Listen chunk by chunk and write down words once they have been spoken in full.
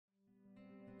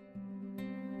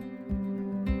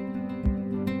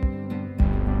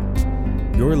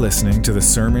You're listening to the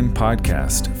Sermon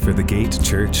Podcast for the Gate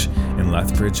Church in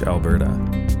Lethbridge, Alberta.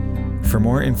 For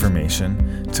more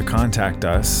information, to contact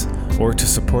us, or to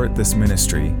support this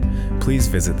ministry, please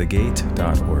visit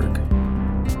thegate.org.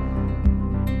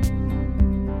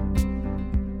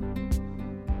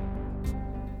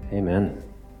 Amen.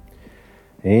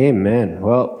 Amen.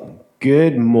 Well,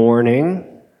 good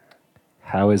morning.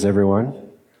 How is everyone?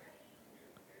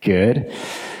 Good.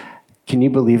 Can you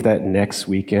believe that next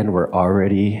weekend we're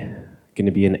already going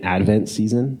to be in Advent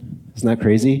season? Isn't that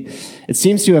crazy? It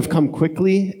seems to have come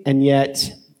quickly and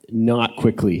yet not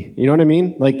quickly. You know what I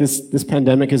mean? Like this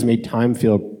pandemic has made time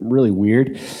feel really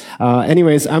weird.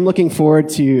 Anyways, I'm looking forward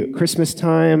to Christmas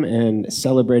time and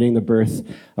celebrating the birth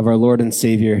of our Lord and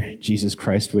Savior, Jesus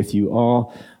Christ, with you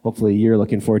all. Hopefully you're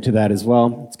looking forward to that as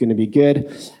well. It's going to be good.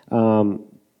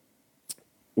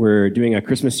 We're doing a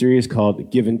Christmas series called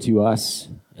Given to Us,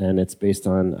 and it's based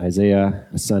on Isaiah.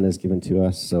 A son is given to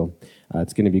us, so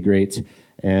it's going to be great.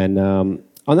 And on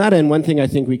that end, one thing I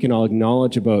think we can all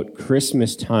acknowledge about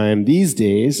Christmas time these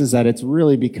days is that it's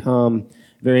really become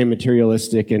very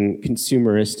materialistic and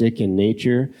consumeristic in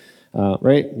nature,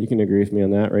 right? You can agree with me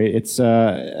on that, right? It's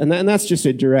and that's just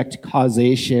a direct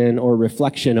causation or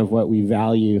reflection of what we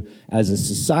value as a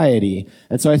society.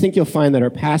 And so I think you'll find that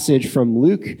our passage from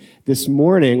Luke this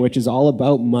morning, which is all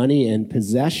about money and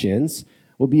possessions,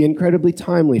 will be incredibly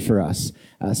timely for us,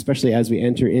 especially as we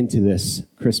enter into this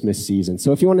Christmas season.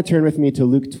 So if you want to turn with me to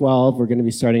Luke 12, we're going to be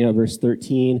starting at verse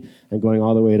 13 and going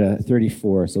all the way to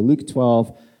 34. So Luke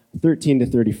 12, 13 to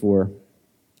 34.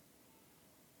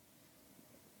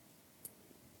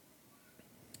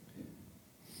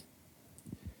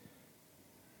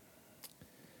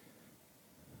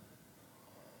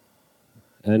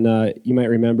 And you might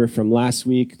remember from last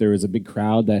week, there was a big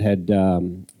crowd that had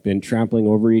been trampling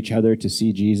over each other to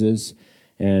see Jesus.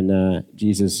 And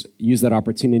Jesus used that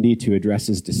opportunity to address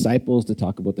his disciples, to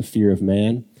talk about the fear of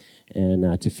man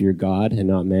and to fear God and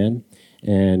not man.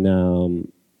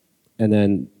 And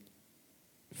then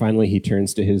finally he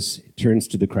turns to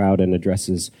the crowd and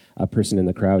addresses a person in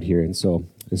the crowd here. And so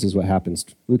this is what happens.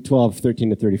 Luke 12, 13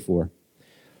 to 34.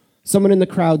 Someone in the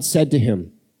crowd said to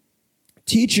him,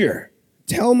 "Teacher,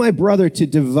 tell my brother to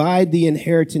divide the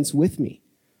inheritance with me."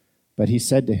 But he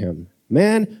said to him,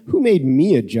 "Man, who made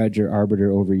me a judge or arbiter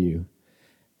over you?"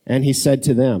 And he said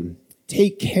to them,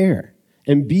 "Take care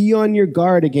and be on your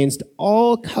guard against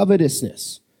all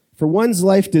covetousness, for one's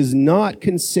life does not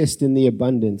consist in the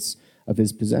abundance of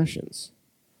his possessions."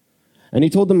 And he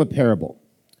told them a parable,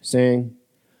 saying,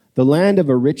 "The land of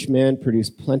a rich man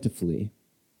produced plentifully.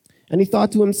 And he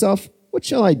thought to himself, 'What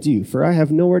shall I do? For I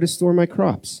have nowhere to store my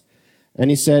crops.' And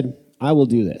he said, 'I will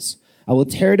do this. I will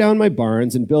tear down my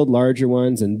barns and build larger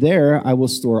ones, and there I will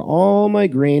store all my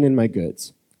grain and my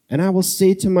goods. And I will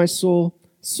say to my soul,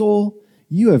 Soul,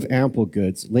 you have ample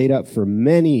goods laid up for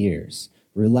many years.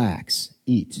 Relax,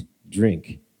 eat,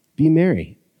 drink, be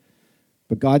merry.'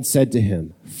 But God said to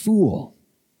him, 'Fool,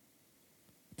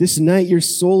 this night your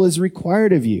soul is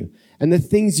required of you, and the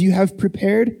things you have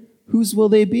prepared, whose will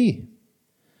they be?'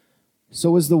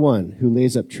 So is the one who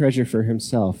lays up treasure for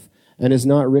himself and is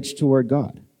not rich toward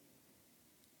God."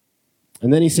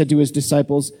 And then he said to his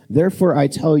disciples, "Therefore I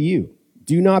tell you,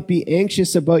 do not be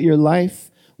anxious about your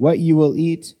life, what you will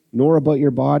eat, nor about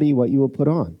your body, what you will put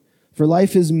on. For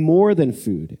life is more than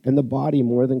food, and the body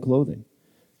more than clothing.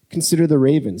 Consider the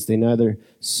ravens. They neither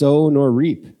sow nor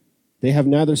reap. They have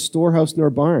neither storehouse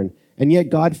nor barn, and yet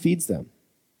God feeds them.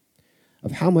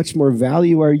 Of how much more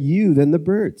value are you than the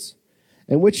birds?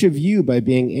 And which of you, by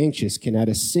being anxious, can add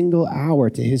a single hour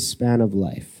to his span of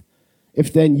life?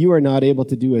 If then you are not able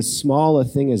to do as small a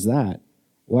thing as that,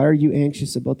 why are you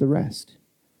anxious about the rest?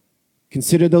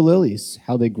 Consider the lilies,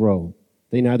 how they grow.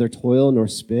 They neither toil nor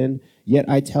spin. Yet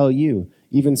I tell you,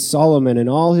 even Solomon in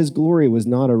all his glory was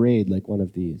not arrayed like one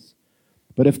of these.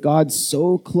 But if God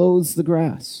so clothes the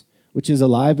grass, which is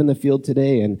alive in the field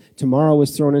today and tomorrow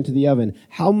is thrown into the oven,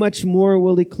 how much more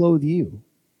will he clothe you,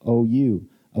 O you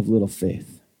of little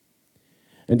faith?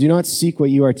 And do not seek what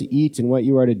you are to eat and what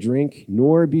you are to drink,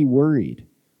 nor be worried.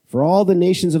 For all the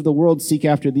nations of the world seek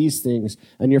after these things,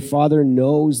 and your Father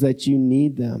knows that you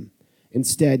need them.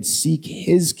 Instead, seek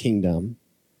his kingdom,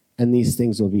 and these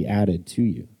things will be added to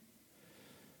you.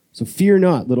 So fear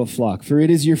not, little flock, for it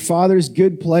is your Father's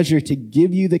good pleasure to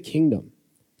give you the kingdom.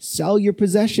 Sell your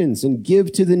possessions and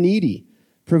give to the needy.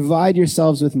 Provide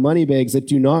yourselves with money bags that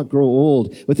do not grow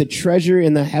old, with a treasure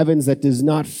in the heavens that does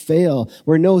not fail,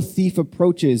 where no thief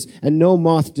approaches and no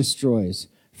moth destroys.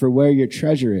 For where your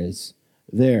treasure is,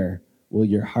 there will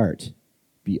your heart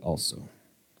be also."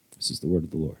 This is the word of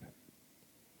the Lord.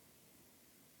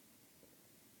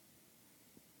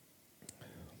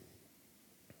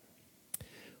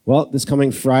 Well, this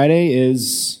coming Friday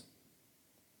is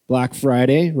Black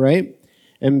Friday, right?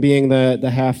 And being the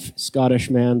half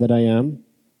Scottish man that I am,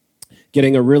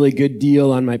 getting a really good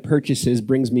deal on my purchases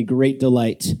brings me great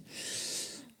delight.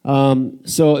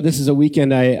 So this is a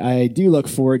weekend I do look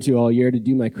forward to all year to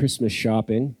do my Christmas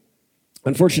shopping.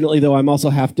 Unfortunately, though, I'm also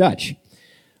half Dutch,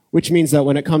 which means that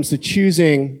when it comes to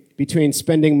choosing between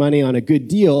spending money on a good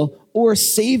deal or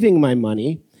saving my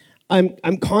money,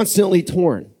 I'm constantly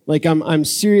torn. Like I'm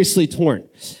seriously torn.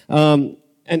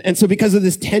 And so because of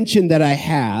this tension that I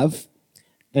have,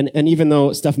 and even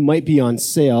though stuff might be on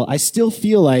sale, I still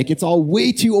feel like it's all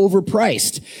way too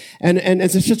overpriced. And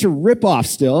it's such a ripoff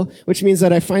still, which means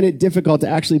that I find it difficult to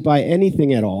actually buy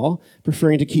anything at all,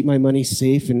 preferring to keep my money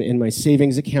safe in my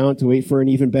savings account to wait for an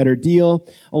even better deal,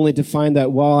 only to find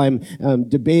that while I'm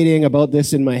debating about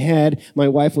this in my head, my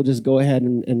wife will just go ahead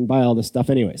and buy all this stuff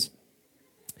anyways.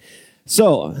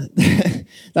 So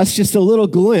that's just a little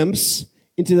glimpse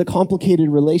into the complicated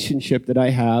relationship that I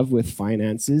have with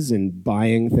finances and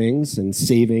buying things and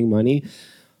saving money.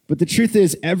 But the truth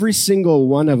is, every single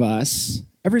one of us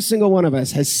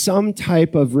has some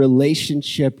type of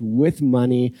relationship with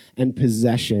money and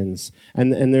possessions.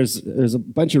 And there's a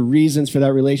bunch of reasons for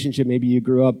that relationship. Maybe you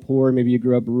grew up poor, maybe you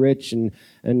grew up rich, and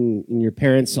your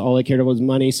parents, all they cared about was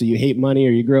money, so you hate money,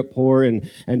 or you grew up poor,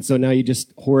 and so now you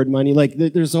just hoard money. Like,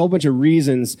 there's a whole bunch of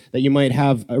reasons that you might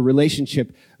have a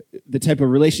relationship, the type of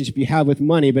relationship you have with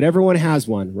money, but everyone has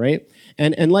one, right?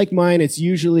 And like mine, it's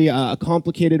usually a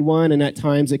complicated one, and at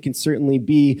times it can certainly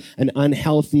be an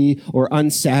unhealthy or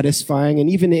unsatisfying and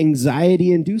even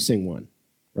anxiety-inducing one,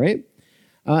 right?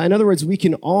 In other words, we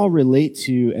can all relate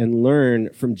to and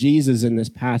learn from Jesus in this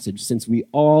passage, since we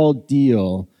all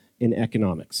deal in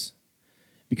economics.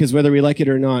 Because whether we like it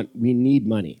or not, we need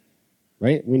money,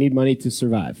 right? We need money to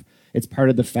survive. It's part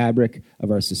of the fabric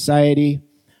of our society.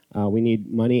 We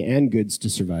need money and goods to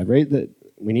survive, right?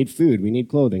 We need food, we need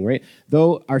clothing, right?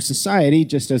 Though our society,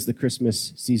 just as the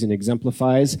Christmas season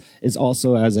exemplifies, is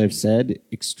also, as I've said,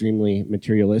 extremely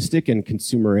materialistic and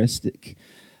consumeristic,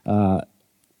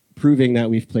 proving that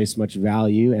we've placed much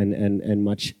value and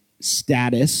much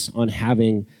status on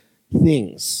having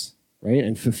things, right?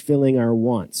 And fulfilling our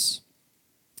wants.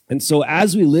 And so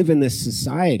as we live in this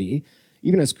society,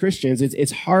 even as Christians,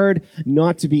 it's hard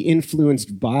not to be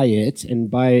influenced by it and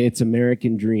by its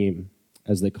American dream,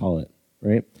 as they call it,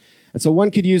 right? And so one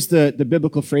could use the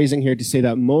biblical phrasing here to say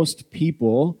that most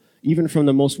people, even from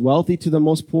the most wealthy to the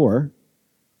most poor,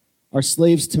 are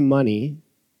slaves to money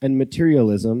and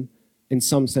materialism in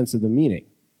some sense of the meaning.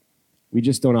 We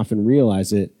just don't often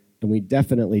realize it, and we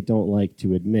definitely don't like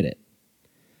to admit it.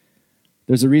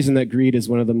 There's a reason that greed is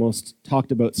one of the most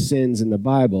talked about sins in the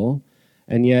Bible.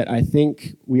 And yet, I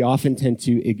think we often tend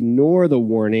to ignore the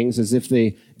warnings as if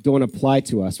they don't apply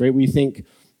to us, right? We think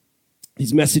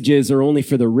these messages are only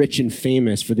for the rich and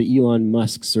famous, for the Elon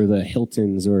Musks or the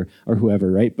Hiltons or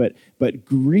whoever, right? But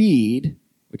greed,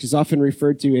 which is often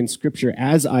referred to in Scripture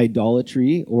as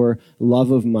idolatry or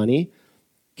love of money,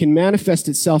 can manifest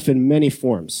itself in many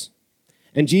forms.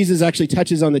 And Jesus actually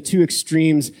touches on the two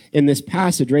extremes in this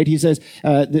passage, right? He says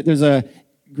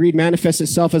greed manifests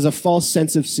itself as a false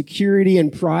sense of security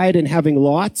and pride in having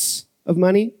lots of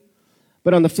money,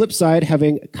 but on the flip side,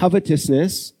 having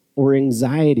covetousness or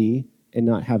anxiety in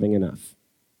not having enough.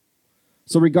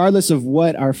 So regardless of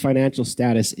what our financial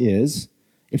status is,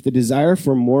 if the desire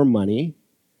for more money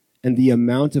and the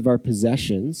amount of our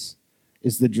possessions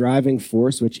is the driving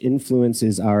force which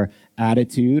influences our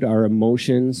attitude, our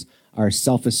emotions, our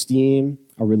self-esteem,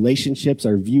 our relationships,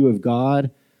 our view of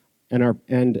God,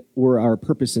 or our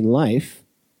purpose in life,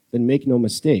 then make no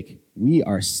mistake, we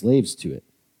are slaves to it.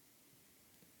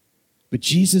 But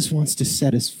Jesus wants to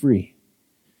set us free.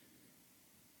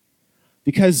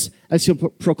 Because, as he'll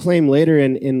proclaim later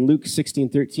in Luke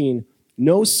 16:13,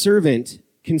 no servant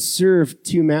can serve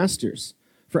two masters.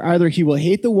 For either he will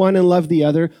hate the one and love the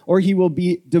other, or he will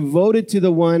be devoted to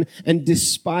the one and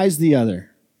despise the other.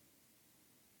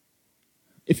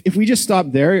 If we just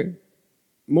stop there,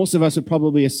 most of us would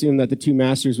probably assume that the two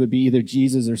masters would be either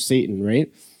Jesus or Satan, right?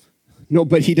 No,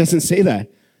 but he doesn't say that.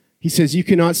 He says you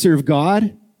cannot serve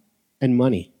God and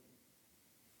money.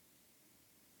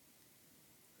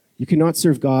 You cannot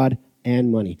serve God and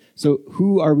money. So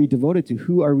who are we devoted to?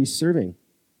 Who are we serving?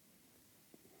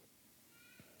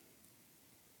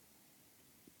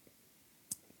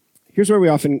 Here's where we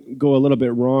often go a little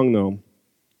bit wrong, though.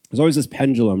 There's always this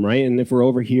pendulum, right? And if we're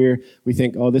over here, we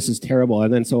think, oh, this is terrible.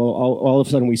 And then so all of a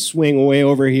sudden we swing way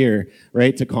over here,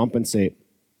 right, to compensate.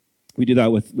 We do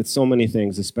that with so many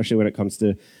things, especially when it comes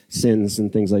to sins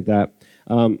and things like that.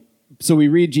 So we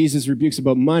read Jesus' rebukes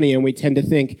about money, and we tend to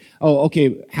think, oh,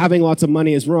 okay, having lots of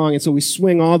money is wrong, and so we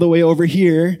swing all the way over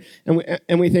here,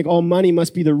 and we think, oh, money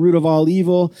must be the root of all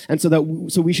evil, and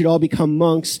so we should all become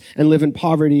monks and live in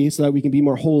poverty so that we can be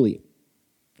more holy.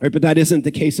 Right? But that isn't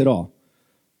the case at all.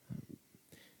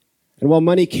 And while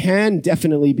money can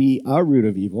definitely be a root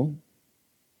of evil,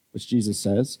 which Jesus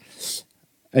says,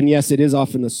 and yes, it is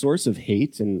often the source of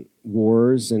hate and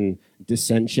wars and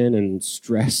dissension and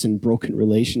stress and broken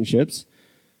relationships,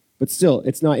 but still,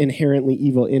 it's not inherently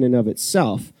evil in and of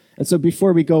itself. And so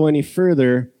before we go any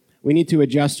further, we need to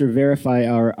adjust or verify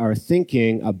our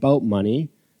thinking about money,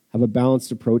 have a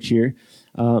balanced approach here,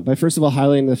 by first of all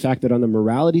highlighting the fact that on the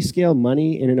morality scale,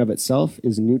 money in and of itself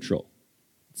is neutral.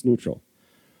 It's neutral.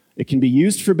 It can be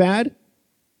used for bad,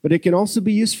 but it can also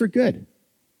be used for good,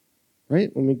 right?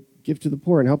 When we give to the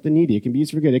poor and help the needy, it can be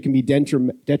used for good. It can be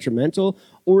detrimental,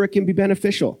 or it can be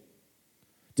beneficial,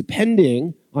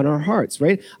 depending on our hearts,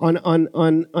 right? On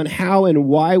how and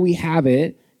why we have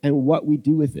it and what we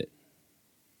do with it.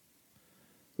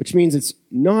 Which means it's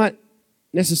not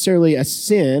necessarily a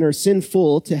sin or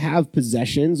sinful to have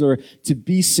possessions or to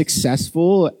be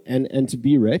successful and to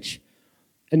be rich.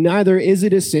 And neither is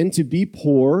it a sin to be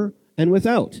poor and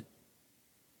without.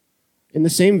 In the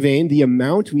same vein, the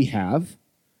amount we have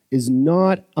is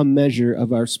not a measure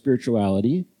of our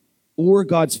spirituality or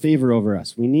God's favor over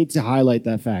us. We need to highlight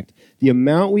that fact. The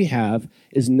amount we have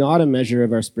is not a measure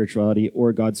of our spirituality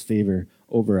or God's favor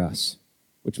over us,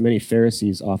 which many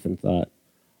Pharisees often thought,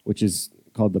 which is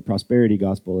called the prosperity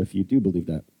gospel, if you do believe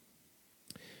that.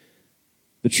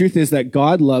 The truth is that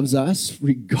God loves us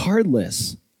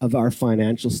regardless of our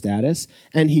financial status,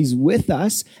 and he's with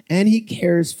us, and he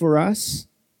cares for us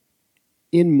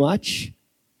in much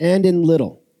and in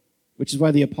little. Which is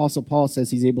why the Apostle Paul says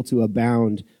he's able to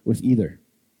abound with either.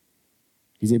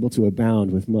 He's able to abound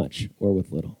with much or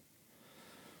with little.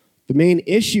 The main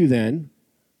issue then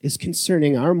is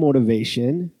concerning our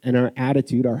motivation and our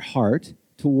attitude, our heart,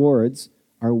 towards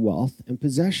our wealth and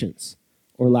possessions,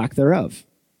 or lack thereof,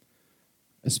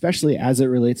 especially as it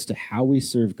relates to how we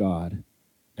serve God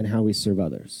and how we serve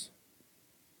others.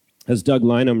 As Doug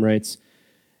Lynham writes,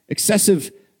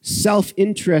 excessive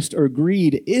self-interest or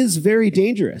greed is very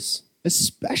dangerous,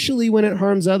 especially when it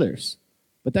harms others.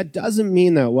 But that doesn't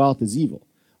mean that wealth is evil.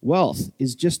 Wealth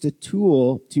is just a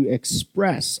tool to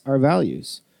express our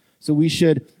values. So we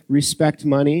should respect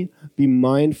money, be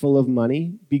mindful of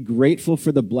money, be grateful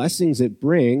for the blessings it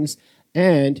brings,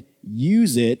 and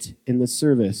use it in the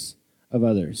service of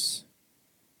others.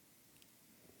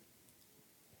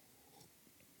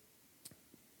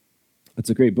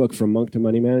 It's a great book, From Monk to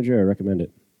Money Manager. I recommend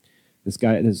it. This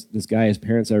guy, his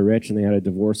parents are rich, and they had a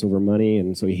divorce over money,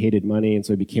 and so he hated money, and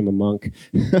so he became a monk,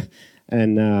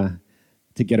 and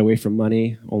to get away from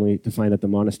money, only to find that the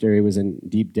monastery was in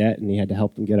deep debt, and he had to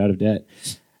help them get out of debt.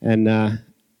 And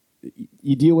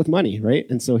you deal with money, right?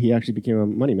 And so he actually became a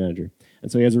money manager,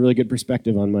 and so he has a really good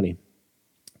perspective on money,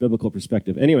 biblical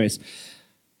perspective. Anyways,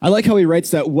 I like how he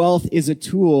writes that wealth is a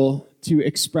tool to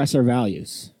express our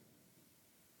values.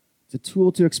 It's a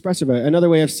tool to express our values. Another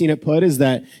way I've seen it put is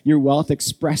that your wealth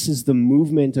expresses the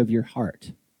movement of your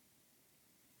heart.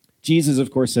 Jesus, of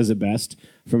course, says it best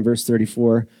from verse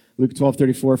 34, Luke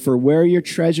 12:34, for where your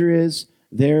treasure is,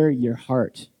 there your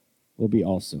heart will be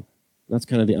also. That's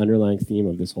kind of the underlying theme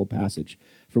of this whole passage.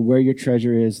 For where your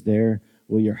treasure is, there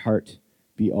will your heart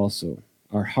be also.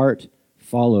 Our heart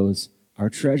follows our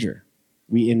treasure.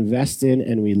 We invest in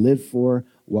and we live for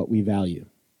what we value.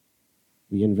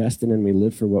 We invest in and we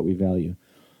live for what we value.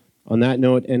 On that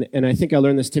note, and I think I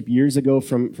learned this tip years ago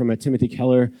from a Timothy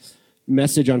Keller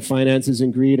message on finances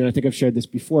and greed, and I think I've shared this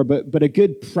before, but a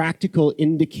good practical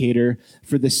indicator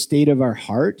for the state of our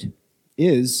heart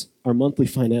is our monthly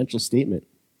financial statement.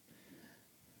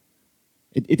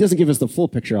 It doesn't give us the full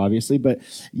picture, obviously, but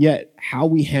yet how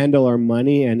we handle our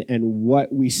money and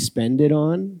what we spend it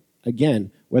on, again,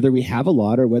 whether we have a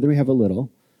lot or whether we have a little,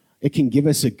 it can give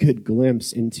us a good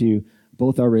glimpse into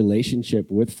both our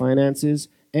relationship with finances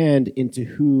and into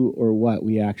who or what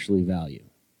we actually value.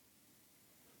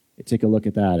 Take a look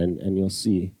at that, and you'll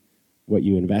see what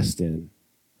you invest in,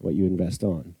 what you invest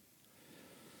on.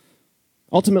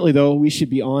 Ultimately, though, we should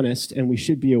be honest, and we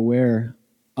should be aware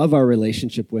of our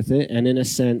relationship with it, and in a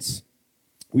sense,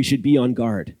 we should be on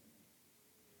guard.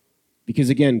 Because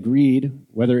again, greed,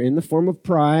 whether in the form of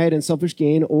pride and selfish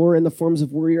gain or in the forms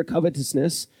of worry or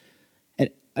covetousness,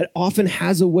 it often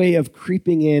has a way of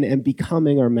creeping in and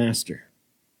becoming our master.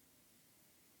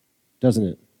 Doesn't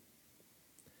it?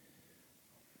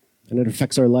 And it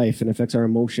affects our life, and affects our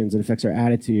emotions, it affects our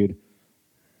attitude.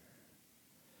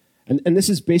 And this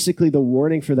is basically the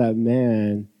warning for that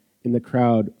man in the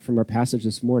crowd from our passage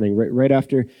this morning, right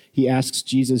after he asks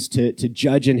Jesus to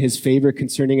judge in his favor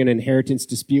concerning an inheritance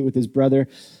dispute with his brother.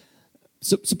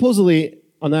 Supposedly,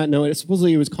 on that note,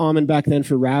 supposedly it was common back then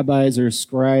for rabbis or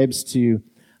scribes to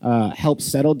help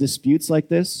settle disputes like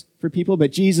this for people,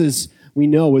 but Jesus, we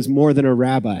know, was more than a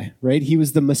rabbi, right? He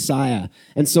was the Messiah.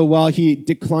 And so while he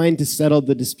declined to settle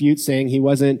the dispute, saying he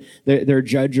wasn't their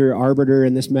judge or arbiter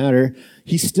in this matter,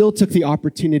 he still took the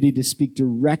opportunity to speak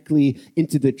directly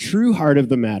into the true heart of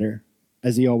the matter,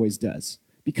 as he always does.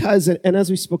 Because, and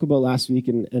as we spoke about last week,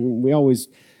 and we always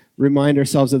remind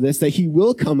ourselves of this, that he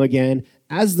will come again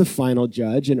as the final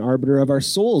judge and arbiter of our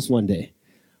souls one day.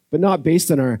 But not based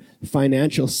on our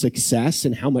financial success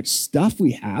and how much stuff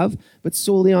we have, but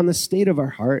solely on the state of our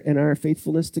heart and our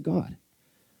faithfulness to God.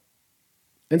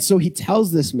 And so he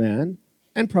tells this man,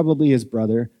 and probably his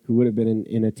brother, who would have been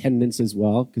in attendance as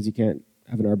well, because you can't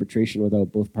have an arbitration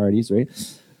without both parties, right?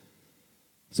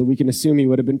 So we can assume he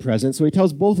would have been present. So he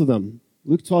tells both of them,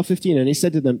 Luke 12:15, and he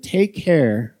said to them, "Take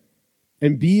care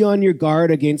and be on your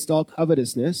guard against all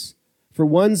covetousness, for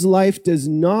one's life does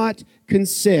not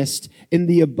consist in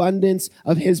the abundance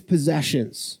of his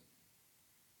possessions."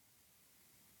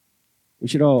 We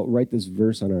should all write this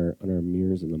verse on our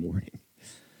mirrors in the morning.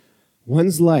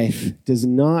 One's life does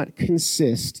not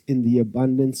consist in the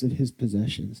abundance of his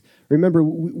possessions. Remember,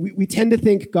 we tend to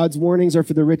think God's warnings are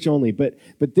for the rich only, but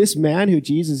this man who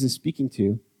Jesus is speaking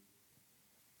to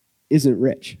isn't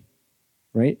rich,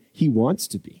 right? He wants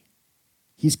to be.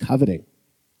 He's coveting.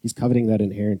 He's coveting that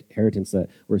inheritance that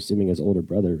we're assuming his older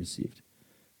brother received,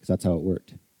 because that's how it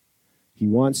worked. He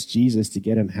wants Jesus to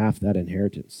get him half that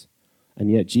inheritance.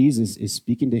 And yet Jesus is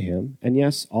speaking to him, and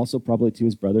yes, also probably to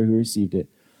his brother who received it.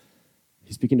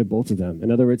 He's speaking to both of them.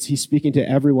 In other words, he's speaking to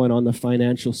everyone on the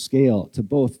financial scale, to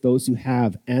both those who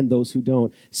have and those who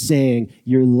don't, saying,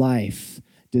 your life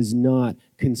does not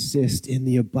consist in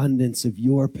the abundance of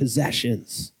your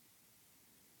possessions.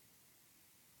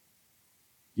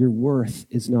 Your worth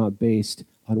is not based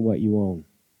on what you own.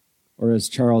 Or as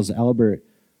Charles Albert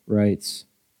writes,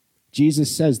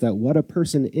 Jesus says that what a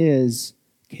person is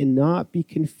cannot be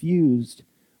confused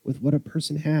with what a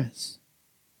person has.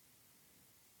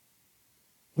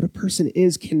 What a person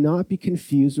is cannot be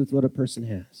confused with what a person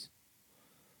has.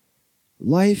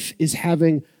 Life is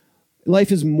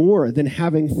more than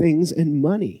having things and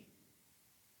money.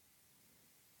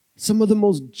 Some of the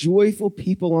most joyful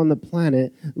people on the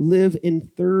planet live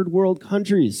in third world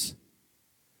countries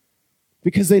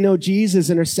because they know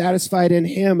Jesus and are satisfied in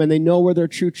him, and they know where their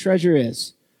true treasure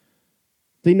is.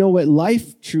 They know what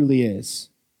life truly is.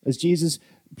 As Jesus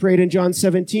prayed in John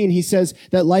 17, he says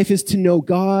that life is to know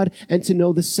God and to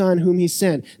know the Son whom he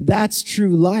sent. That's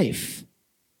true life,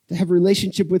 to have a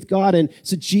relationship with God. And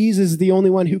so Jesus is the only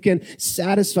one who can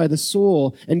satisfy the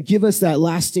soul and give us that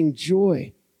lasting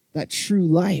joy, that true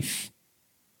life.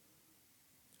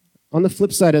 On the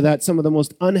flip side of that, some of the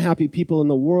most unhappy people in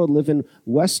the world live in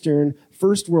Western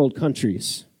first world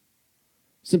countries,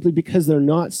 simply because they're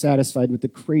not satisfied with the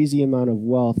crazy amount of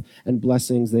wealth and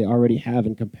blessings they already have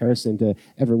in comparison to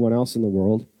everyone else in the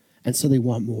world. And so they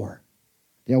want more.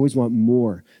 They always want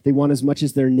more. They want as much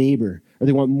as their neighbor, or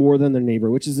they want more than their neighbor,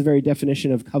 which is the very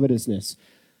definition of covetousness.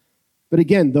 But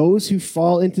again, those who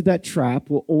fall into that trap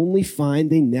will only find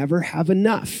they never have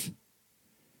enough.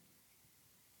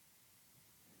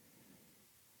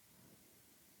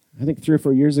 I think 3 or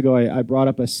 4 years ago, I brought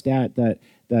up a stat that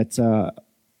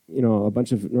a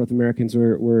bunch of North Americans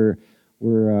were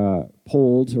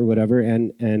polled or whatever,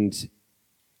 and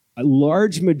a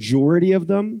large majority of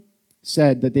them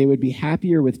said that they would be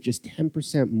happier with just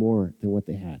 10% more than what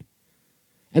they had.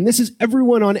 And this is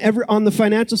everyone on the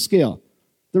financial scale.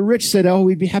 The rich said, oh,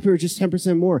 we'd be happier with just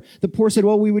 10% more. The poor said,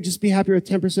 well, we would just be happier with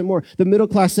 10% more. The middle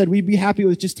class said, we'd be happy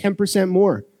with just 10%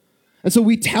 more. And so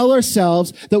we tell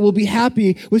ourselves that we'll be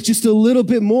happy with just a little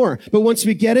bit more. But once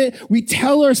we get it, we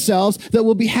tell ourselves that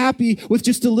we'll be happy with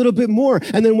just a little bit more.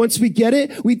 And then once we get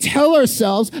it, we tell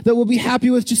ourselves that we'll be happy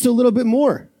with just a little bit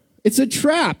more. It's a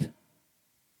trap.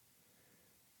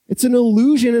 It's an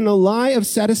illusion and a lie of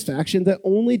satisfaction that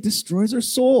only destroys our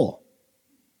soul.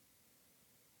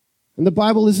 And the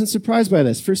Bible isn't surprised by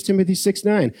this. 1 Timothy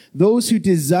 6:9. Those who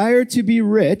desire to be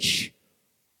rich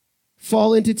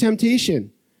fall into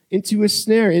temptation, into a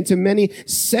snare, into many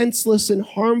senseless and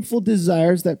harmful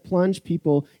desires that plunge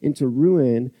people into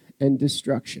ruin and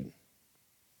destruction.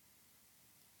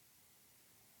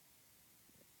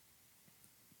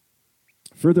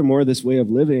 Furthermore, this way of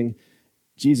living,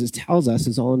 Jesus tells us,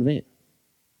 is all in vain.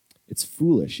 It's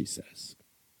foolish, he says.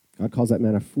 God calls that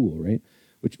man a fool, right?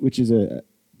 Which is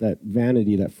that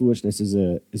vanity, that foolishness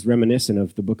is reminiscent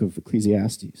of the book of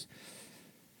Ecclesiastes.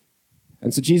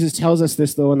 And so Jesus tells us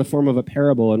this, though, in the form of a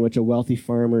parable in which a wealthy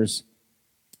farmer's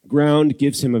ground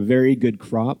gives him a very good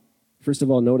crop. First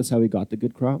of all, notice how he got the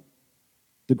good crop.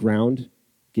 The ground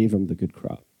gave him the good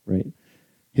crop, right?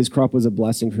 His crop was a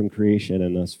blessing from creation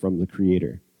and thus from the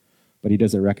Creator. But he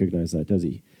doesn't recognize that, does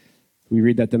he? We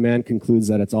read that the man concludes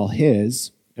that it's all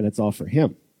his and it's all for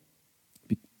him.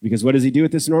 Because what does he do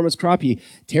with this enormous crop? He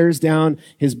tears down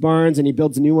his barns and he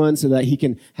builds a new one so that he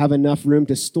can have enough room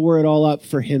to store it all up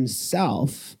for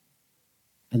himself.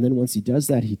 And then once he does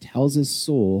that, he tells his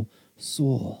soul,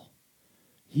 "Soul,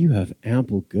 you have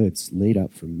ample goods laid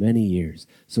up for many years.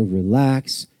 So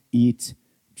relax, eat,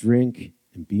 drink,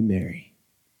 and be merry."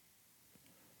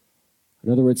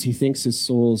 In other words, he thinks his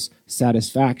soul's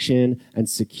satisfaction and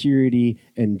security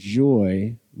and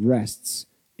joy rests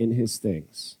in his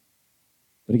things.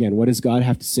 But again, what does God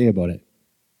have to say about it?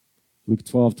 Luke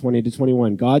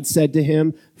 12:20-21. God said to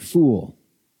him, "Fool,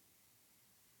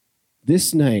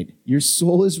 this night your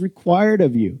soul is required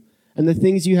of you, and the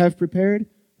things you have prepared,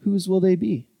 whose will they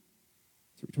be?"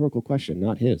 It's a rhetorical question,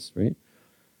 not his, right?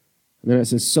 And then it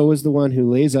says, "So is the one who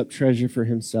lays up treasure for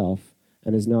himself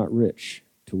and is not rich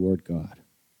toward God."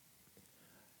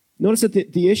 Notice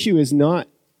that the issue is not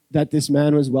that this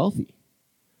man was wealthy.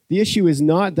 The issue is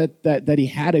not that he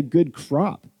had a good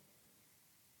crop.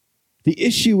 The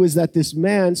issue was that this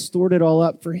man stored it all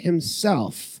up for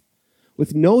himself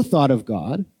with no thought of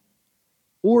God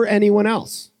or anyone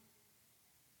else.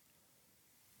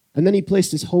 And then he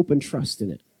placed his hope and trust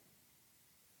in it.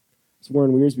 As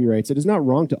Warren Wiersbe writes, "It is not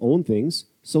wrong to own things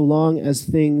so long as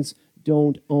things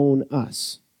don't own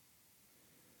us."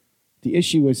 The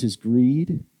issue was his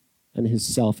greed and his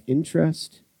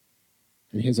self-interest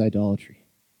and his idolatry.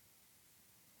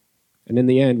 And in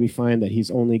the end, we find that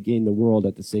he's only gained the world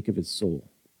at the sake of his soul.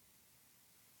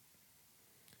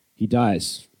 He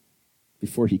dies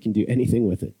before he can do anything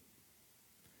with it.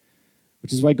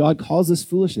 Which is why God calls this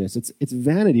foolishness. It's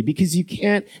vanity, because you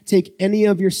can't take any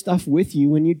of your stuff with you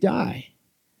when you die.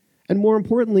 And more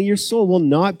importantly, your soul will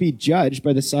not be judged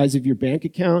by the size of your bank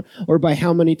account or by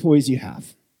how many toys you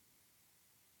have.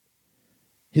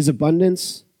 His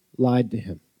abundance lied to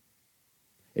him.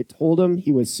 It told him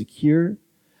he was secure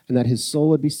and that his soul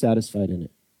would be satisfied in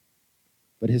it.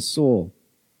 But his soul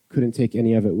couldn't take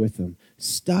any of it with him.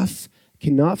 Stuff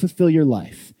cannot fulfill your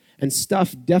life, and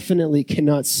stuff definitely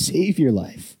cannot save your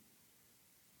life.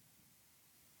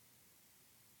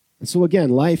 And so again,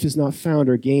 life is not found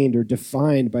or gained or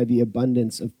defined by the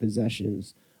abundance of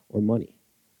possessions or money.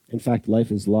 In fact,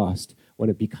 life is lost when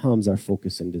it becomes our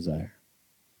focus and desire.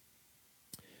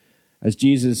 As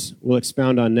Jesus will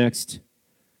expound on next,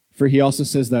 for he also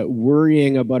says that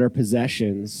worrying about our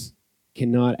possessions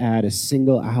cannot add a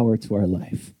single hour to our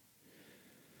life.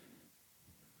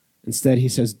 Instead, he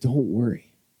says, don't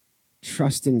worry.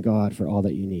 Trust in God for all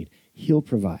that you need. He'll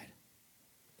provide.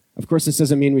 Of course, this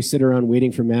doesn't mean we sit around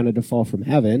waiting for manna to fall from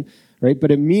heaven, right?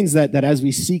 But it means that as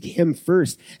we seek him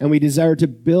first and we desire to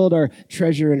build our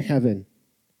treasure in heaven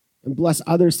and bless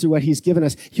others through what he's given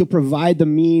us, he'll provide the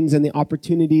means and the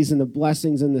opportunities and the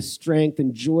blessings and the strength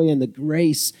and joy and the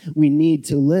grace we need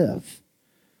to live.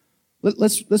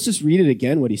 Let's just read it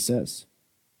again, what he says.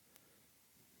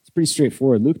 It's pretty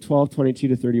straightforward. Luke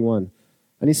 12:22-31.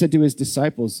 And he said to his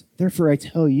disciples, "Therefore I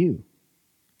tell you,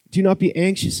 do not be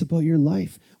anxious about your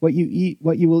life, what you eat,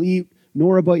 what you will eat,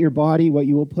 nor about your body, what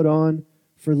you will put on.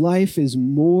 For life is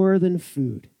more than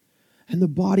food, and the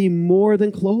body more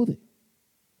than clothing.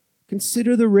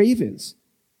 Consider the ravens.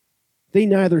 They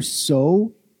neither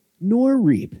sow nor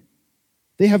reap.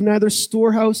 They have neither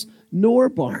storehouse nor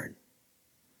barn.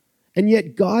 And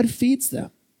yet God feeds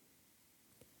them.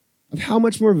 Of how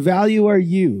much more value are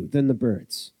you than the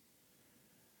birds?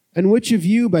 And which of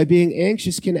you, by being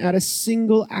anxious, can add a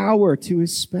single hour to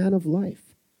his span of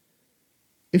life?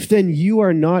 If then you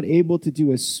are not able to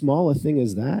do as small a thing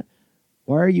as that,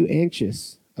 why are you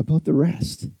anxious about the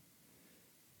rest?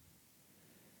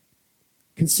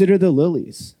 Consider the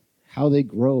lilies, how they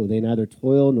grow. They neither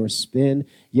toil nor spin.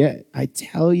 Yet I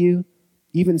tell you,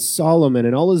 even Solomon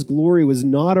in all his glory was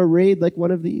not arrayed like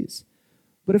one of these.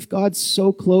 But if God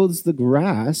so clothes the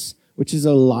grass, which is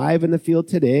alive in the field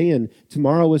today and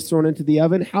tomorrow was thrown into the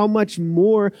oven, how much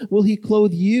more will he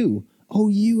clothe you, O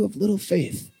you of little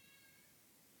faith?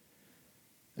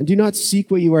 And do not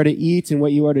seek what you are to eat and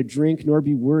what you are to drink, nor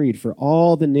be worried, for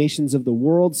all the nations of the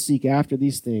world seek after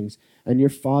these things, and your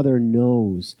Father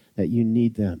knows that you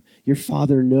need them. Your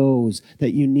Father knows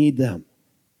that you need them.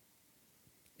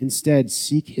 Instead,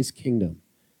 seek his kingdom,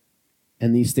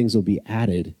 and these things will be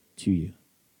added to you.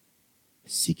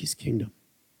 Seek his kingdom.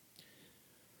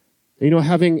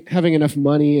 Having enough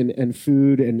money and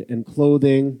food and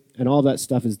clothing and all that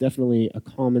stuff is definitely a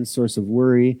common source of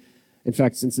worry. In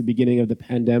fact, since the beginning of the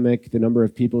pandemic, the number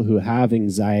of people who have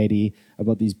anxiety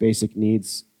about these basic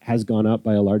needs has gone up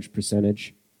by a large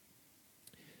percentage,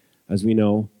 as we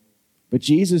know. But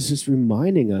Jesus is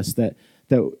reminding us that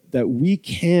we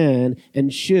can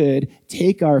and should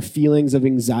take our feelings of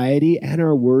anxiety and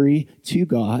our worry to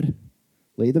God,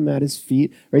 lay them at his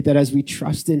feet, right? That as we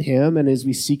trust in him and as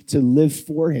we seek to live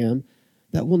for him,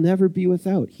 that we'll never be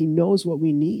without. He knows what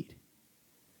we need.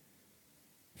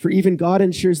 For even God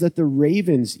ensures that the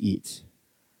ravens eat.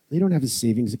 They don't have a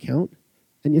savings account,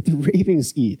 and yet the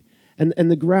ravens eat.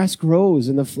 And the grass grows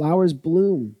and the flowers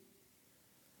bloom.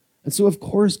 And so, of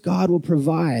course, God will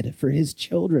provide for his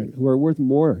children who are worth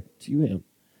more to him.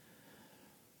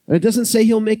 And it doesn't say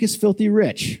he'll make us filthy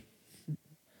rich,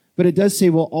 but it does say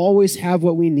we'll always have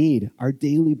what we need, our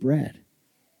daily bread,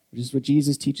 which is what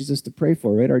Jesus teaches us to pray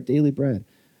for, right? Our daily bread,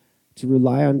 to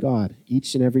rely on God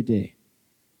each and every day,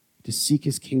 to seek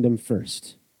his kingdom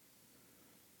first.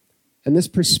 And this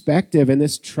perspective and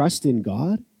this trust in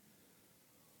God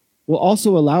will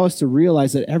also allow us to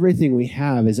realize that everything we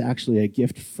have is actually a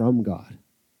gift from God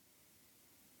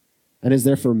and is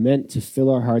therefore meant to fill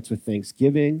our hearts with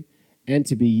thanksgiving and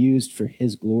to be used for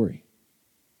his glory.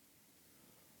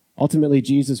 Ultimately,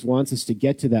 Jesus wants us to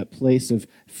get to that place of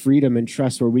freedom and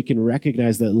trust where we can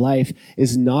recognize that life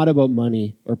is not about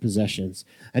money or possessions,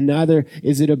 and neither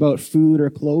is it about food or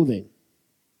clothing,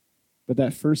 but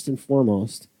that first and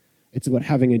foremost, it's about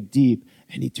having a deep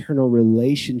and eternal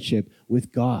relationship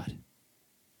with God,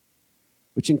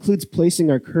 which includes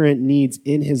placing our current needs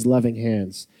in his loving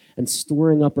hands and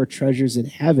storing up our treasures in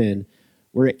heaven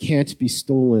where it can't be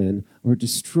stolen or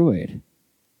destroyed.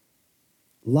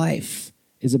 Life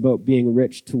is about being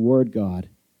rich toward God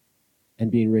and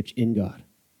being rich in God.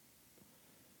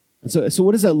 And so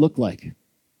what does that look like?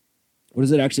 What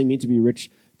does it actually mean to be rich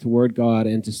toward God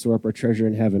and to store up our treasure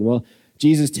in heaven? Well,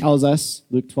 Jesus tells us,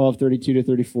 Luke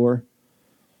 12:32-34,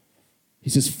 he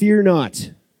says, "Fear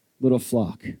not, little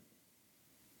flock,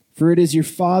 for it is your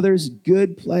Father's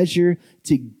good pleasure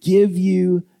to give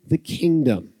you the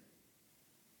kingdom."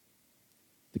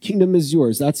 The kingdom is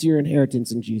yours. That's your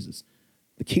inheritance in Jesus.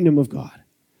 The kingdom of God.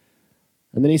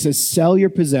 And then he says, "Sell your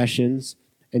possessions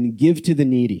and give to the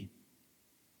needy.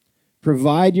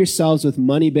 Provide yourselves with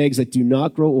money bags that do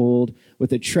not grow old,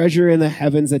 with a treasure in the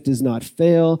heavens that does not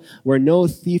fail, where no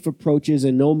thief approaches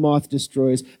and no moth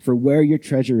destroys, for where your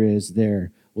treasure is,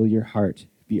 there will your heart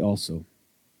be also."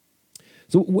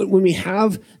 So when we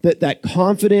have that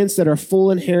confidence that our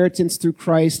full inheritance through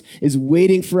Christ is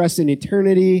waiting for us in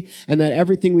eternity, and that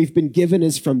everything we've been given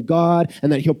is from God,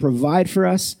 and that he'll provide for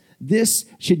us, this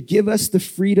should give us the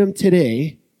freedom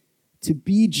today to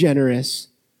be generous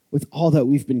with all that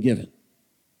we've been given.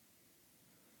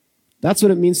 That's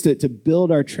what it means to build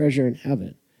our treasure in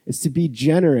heaven. It's to be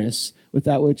generous with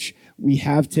that which we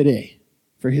have today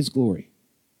for his glory.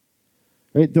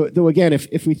 Right? Though again,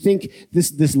 if we think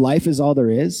this life is all there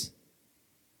is,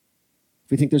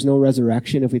 if we think there's no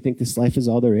resurrection, if we think this life is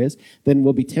all there is, then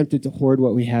we'll be tempted to hoard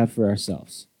what we have for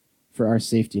ourselves, for our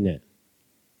safety net.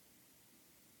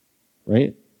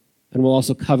 Right? And we'll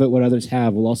also covet what others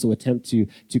have. We'll also attempt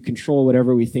to control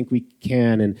whatever we think we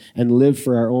can and live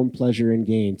for our own pleasure and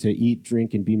gain, to eat,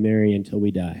 drink, and be merry until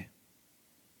we die,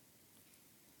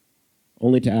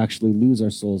 only to actually lose our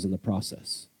souls in the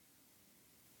process.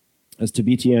 As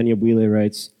Tabiti Anyabwile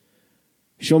writes,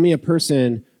 "Show me a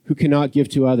person who cannot give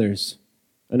to others,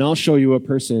 and I'll show you a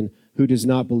person who does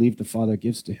not believe the Father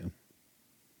gives to him.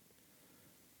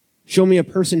 Show me a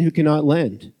person who cannot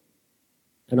lend,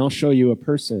 and I'll show you a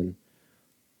person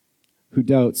who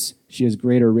doubts she has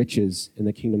greater riches in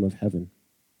the kingdom of heaven.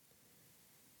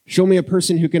 Show me a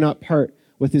person who cannot part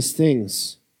with his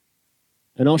things,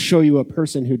 and I'll show you a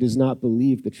person who does not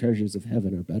believe the treasures of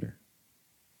heaven are better."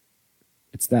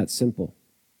 It's that simple.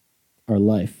 Our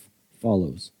life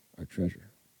follows our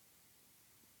treasure.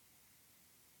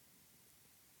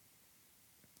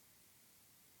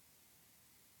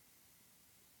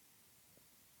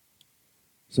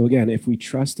 So again, if we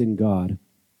trust in God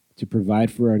to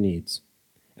provide for our needs,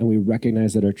 and we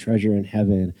recognize that our treasure in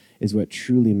heaven is what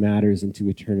truly matters into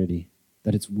eternity,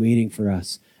 that it's waiting for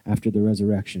us after the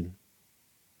resurrection,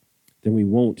 then we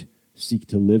won't seek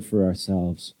to live for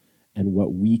ourselves and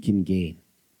what we can gain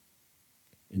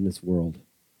in this world.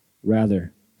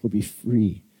 Rather, we'll be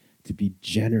free to be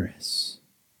generous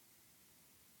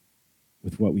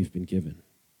with what we've been given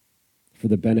for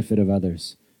the benefit of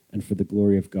others and for the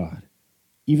glory of God,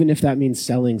 even if that means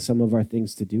selling some of our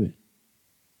things to do it.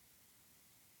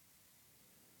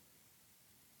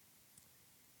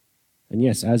 And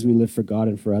yes, as we live for God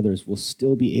and for others, we'll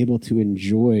still be able to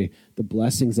enjoy the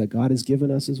blessings that God has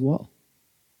given us as well.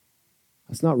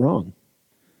 That's not wrong.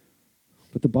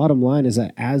 But the bottom line is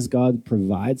that as God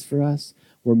provides for us,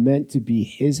 we're meant to be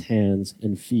his hands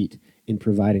and feet in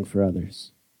providing for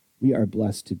others. We are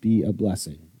blessed to be a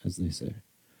blessing, as they say.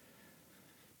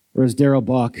 Or as Darrell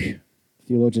Bock,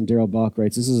 theologian Darrell Bock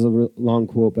writes, this is a long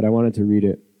quote, but I wanted to read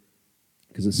it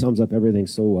because it sums up everything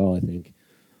so well, I think.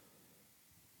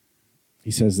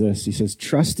 He says this, he says,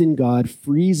 trust in God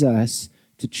frees us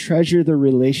to treasure the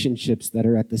relationships that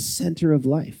are at the center of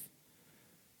life.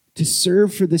 To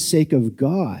serve for the sake of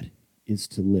God is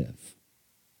to live.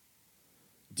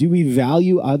 Do we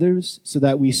value others so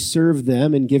that we serve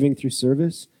them in giving through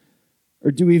service?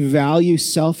 Or do we value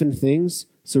self and things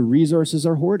so resources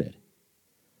are hoarded?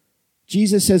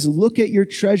 Jesus says, look at your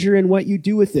treasure and what you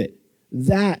do with it.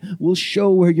 That will show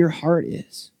where your heart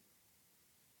is.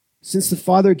 Since the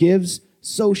Father gives,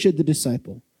 so should the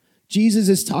disciple. Jesus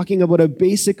is talking about a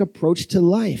basic approach to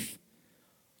life.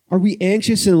 Are we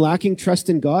anxious and lacking trust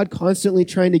in God, constantly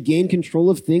trying to gain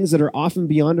control of things that are often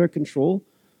beyond our control?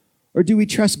 Or do we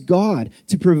trust God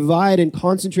to provide and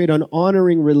concentrate on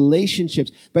honoring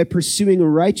relationships by pursuing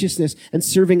righteousness and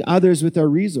serving others with our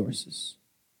resources?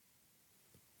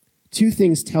 Two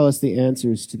things tell us the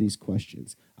answers to these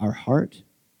questions: our heart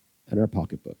and our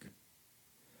pocketbook.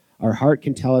 Our heart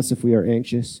can tell us if we are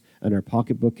anxious, and our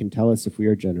pocketbook can tell us if we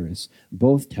are generous.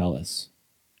 Both tell us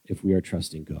if we are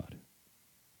trusting God.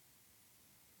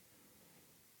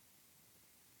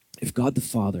 If God the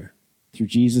Father, through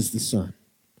Jesus the Son,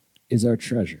 is our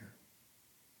treasure,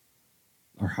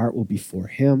 our heart will be for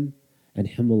him and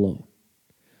him alone.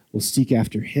 We'll seek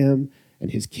after him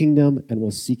and his kingdom, and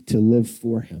we'll seek to live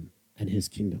for him and his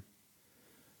kingdom.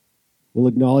 We'll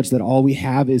acknowledge that all we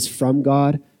have is from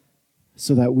God,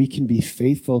 so that we can be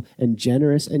faithful and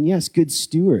generous and, yes, good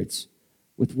stewards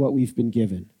with what we've been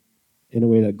given in a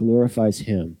way that glorifies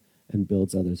him and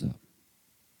builds others up.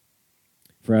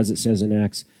 For as it says in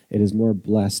Acts, it is more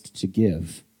blessed to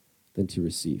give than to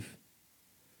receive.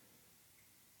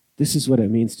 This is what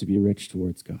it means to be rich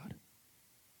towards God.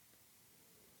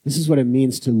 This is what it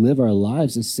means to live our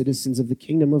lives as citizens of the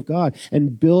kingdom of God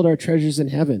and build our treasures in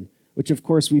heaven, which, of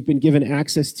course, we've been given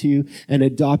access to and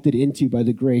adopted into by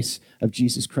the grace of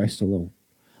Jesus Christ alone.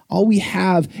 All we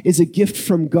have is a gift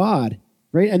from God,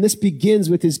 right? And this begins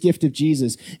with his gift of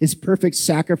Jesus, his perfect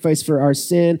sacrifice for our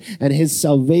sin and his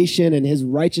salvation and his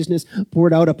righteousness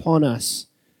poured out upon us,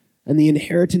 and the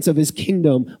inheritance of his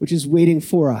kingdom, which is waiting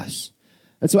for us.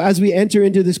 And so as we enter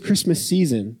into this Christmas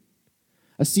season,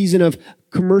 a season of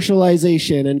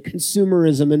commercialization and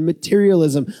consumerism and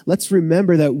materialism, let's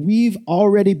remember that we've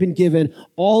already been given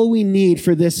all we need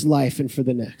for this life and for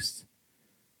the next.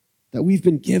 That we've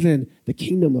been given the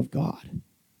kingdom of God.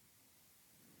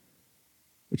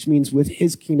 Which means with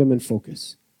his kingdom in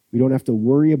focus, we don't have to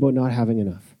worry about not having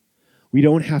enough. We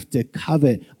don't have to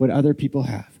covet what other people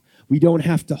have. We don't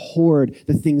have to hoard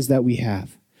the things that we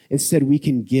have. Instead, we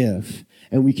can give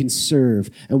and we can serve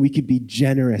and we can be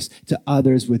generous to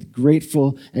others with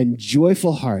grateful and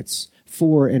joyful hearts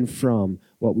for and from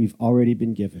what we've already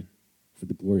been given for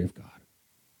the glory of God.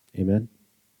 Amen?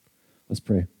 Let's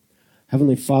pray.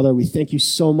 Heavenly Father, we thank you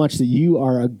so much that you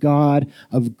are a God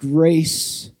of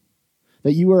grace,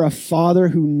 that you are a Father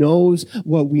who knows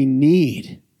what we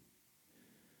need.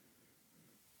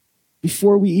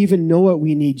 Before we even know what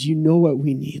we need, you know what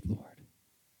we need, Lord.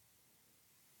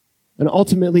 And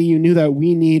ultimately, you knew that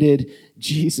we needed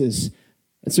Jesus.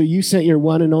 And so you sent your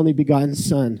one and only begotten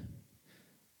Son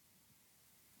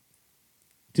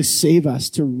to save us,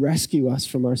 to rescue us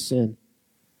from our sin,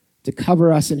 to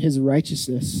cover us in his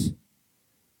righteousness,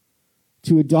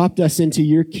 to adopt us into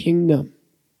your kingdom,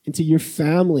 into your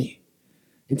family,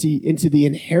 into the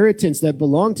inheritance that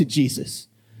belonged to Jesus.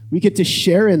 We get to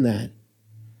share in that.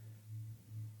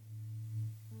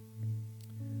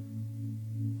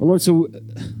 Oh, Lord, so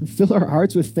fill our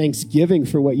hearts with thanksgiving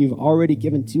for what you've already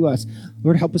given to us.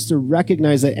 Lord, help us to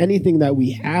recognize that anything that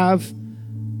we have,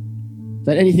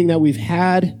 that anything that we've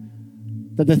had,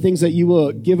 that the things that you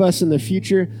will give us in the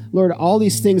future, Lord, all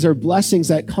these things are blessings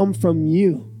that come from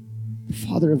you, the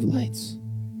Father of lights.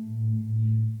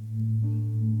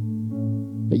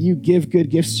 That you give good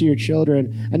gifts to your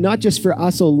children, and not just for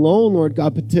us alone, Lord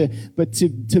God, but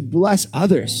to bless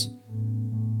others.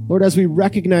 Lord, as we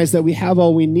recognize that we have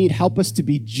all we need, help us to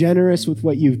be generous with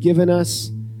what you've given us,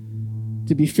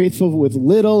 to be faithful with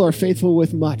little or faithful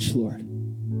with much, Lord.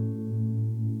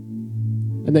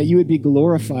 And that you would be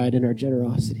glorified in our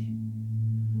generosity.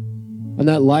 And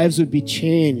that lives would be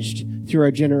changed through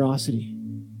our generosity.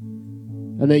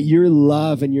 and that your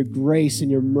love and your grace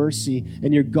and your mercy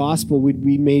and your gospel would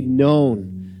be made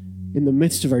known in the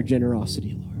midst of our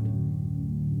generosity, Lord.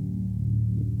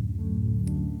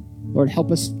 Lord,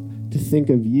 help us to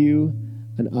think of you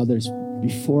and others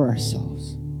before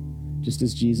ourselves, just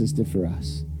as Jesus did for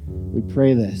us. We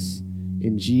pray this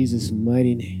in Jesus'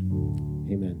 mighty name.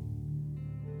 Amen.